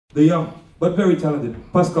the young but very talented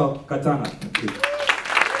Pascal Katana. Thank you.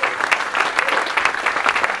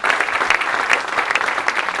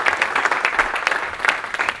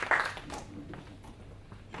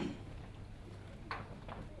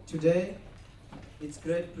 Today, it's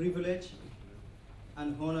great privilege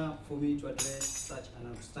and honor for me to address such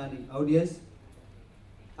an outstanding audience.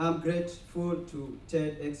 I'm grateful to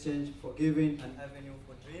TEDxChange for giving an avenue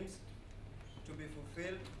for dreams to be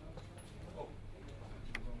fulfilled. Oh.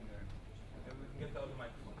 Get out of the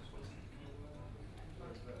microphone.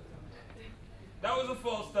 That was a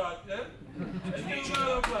false start, yeah? Let's give him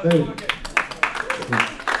another applause.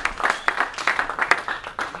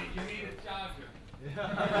 You need a charger.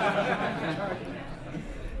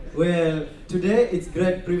 Well, today it's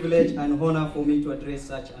great privilege and honor for me to address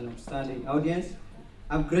such an outstanding audience.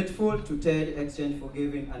 I'm grateful to TEDxChange for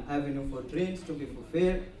giving an avenue for dreams to be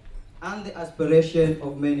fulfilled and the aspiration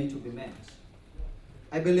of many to be met.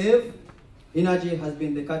 I believe energy has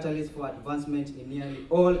been the catalyst for advancement in nearly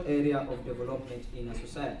all areas of development in a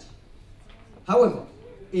society. However,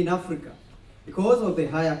 in Africa, because of the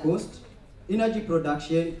higher cost, energy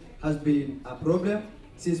production has been a problem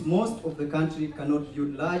since most of the country cannot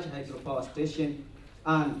build large hydropower stations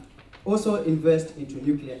and also invest into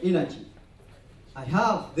nuclear energy. I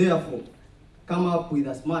have, therefore, come up with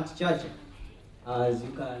a smart charger. As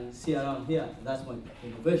you can see around here, that's my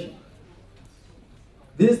innovation.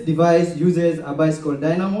 This device uses a bicycle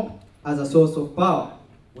dynamo as a source of power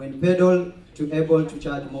when pedaled to able to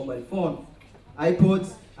charge mobile phone,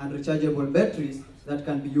 iPods, and rechargeable batteries that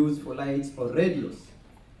can be used for lights or radios.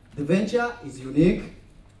 The venture is unique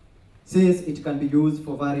since it can be used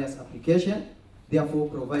for various applications, therefore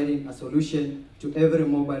providing a solution to every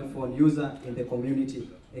mobile phone user in the community,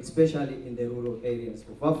 especially in the rural areas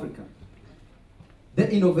of Africa.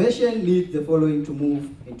 The innovation needs the following to move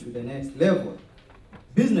into the next level.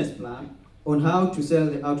 Business plan on how to sell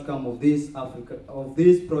the outcome of this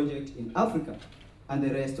project in Africa and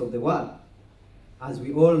the rest of the world. As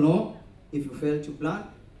we all know, if you fail to plan,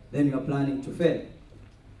 then you are planning to fail.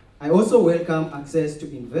 I also welcome access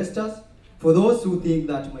to investors for those who think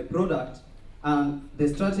that my product and the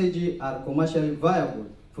strategy are commercially viable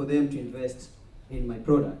for them to invest in my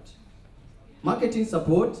product. Marketing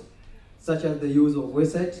support, such as the use of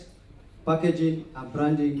websites, packaging, and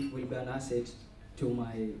branding will be an asset to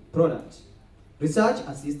my product. Research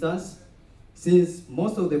assistance, since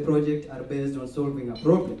most of the projects are based on solving a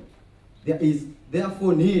problem. There is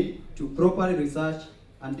therefore need to properly research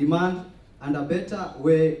and demand and a better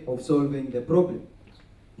way of solving the problem.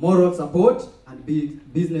 Moral support and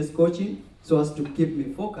business coaching so as to keep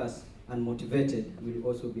me focused and motivated will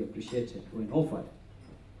also be appreciated when offered.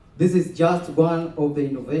 This is just one of the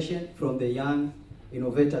innovations from the Young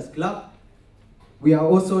Innovators Club. We are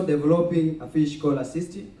also developing a fish called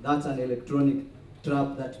Assisty. That's an electronic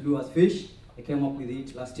trap that lures fish. I came up with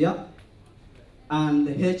it last year. And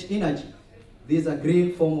the H energy. This is a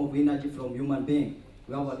green form of energy from human beings.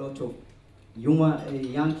 We have a lot of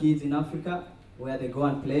young kids in Africa where they go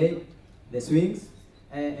and play the swings.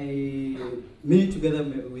 Me together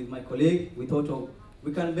with my colleague, we thought of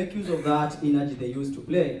we can make use of that energy they use to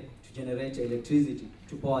play to generate electricity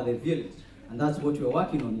to power the village. And that's what we're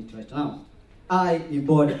working on it right now. I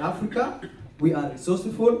embody Africa. We are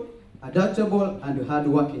resourceful, adaptable, and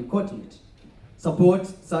hard-working continent. Support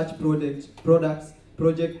such project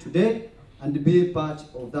today and be part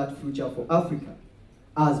of that future for Africa.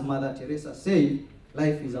 As Mother Teresa said,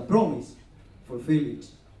 life is a promise. Fulfill it.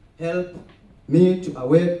 Help me to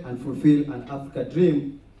awake and fulfill an Africa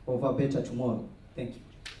dream of a better tomorrow. Thank you.